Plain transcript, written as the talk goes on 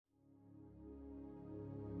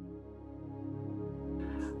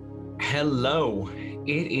Hello,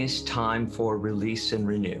 it is time for release and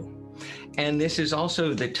renew. And this is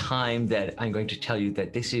also the time that I'm going to tell you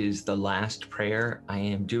that this is the last prayer I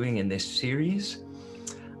am doing in this series.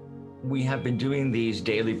 We have been doing these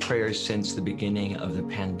daily prayers since the beginning of the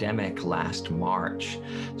pandemic last March,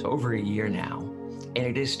 so over a year now. And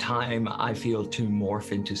it is time, I feel, to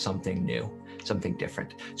morph into something new, something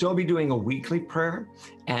different. So I'll be doing a weekly prayer,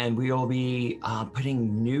 and we'll be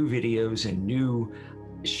putting new videos and new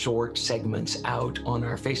short segments out on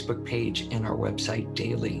our Facebook page and our website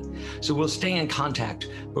daily. So we'll stay in contact,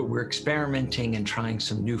 but we're experimenting and trying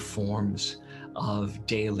some new forms of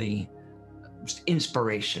daily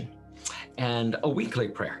inspiration and a weekly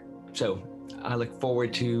prayer. So I look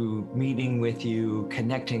forward to meeting with you,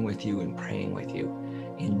 connecting with you, and praying with you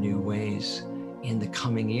in new ways in the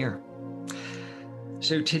coming year.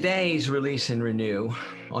 So today's release and renew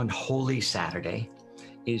on Holy Saturday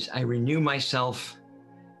is I renew myself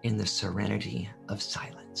in the serenity of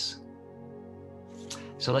silence.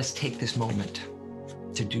 So let's take this moment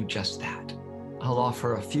to do just that. I'll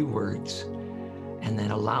offer a few words and then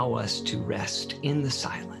allow us to rest in the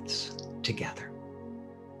silence together.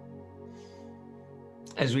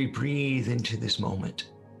 As we breathe into this moment,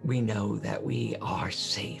 we know that we are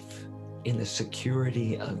safe in the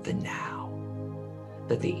security of the now,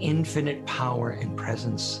 that the infinite power and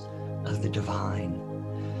presence of the divine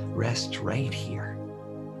rests right here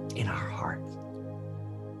in our heart,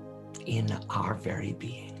 in our very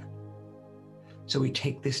being. So we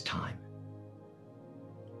take this time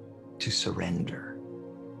to surrender,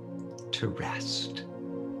 to rest,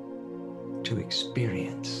 to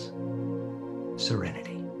experience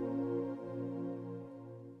serenity.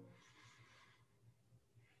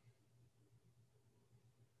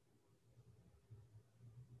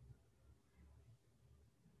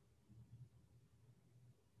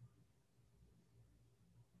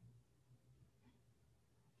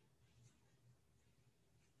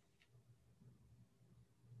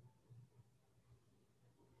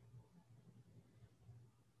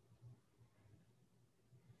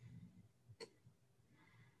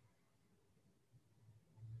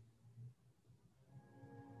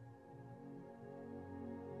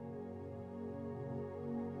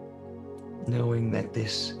 Knowing that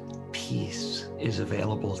this peace is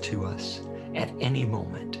available to us at any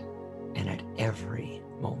moment and at every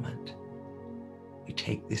moment, we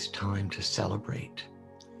take this time to celebrate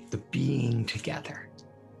the being together,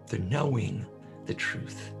 the knowing the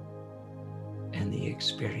truth, and the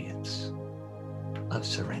experience of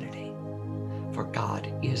serenity. For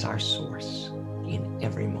God is our source in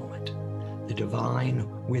every moment. The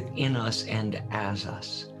divine within us and as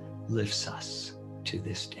us lifts us to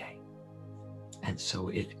this day. And so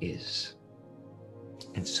it is.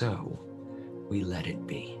 And so we let it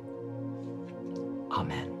be.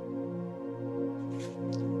 Amen.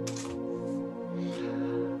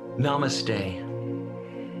 Namaste.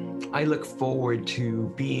 I look forward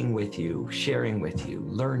to being with you, sharing with you,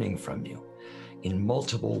 learning from you in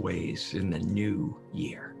multiple ways in the new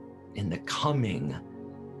year, in the coming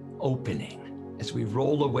opening, as we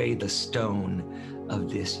roll away the stone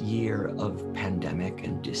of this year of pandemic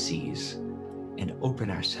and disease, and open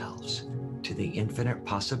ourselves to the infinite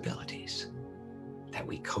possibilities that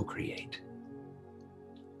we co-create.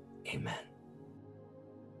 Amen.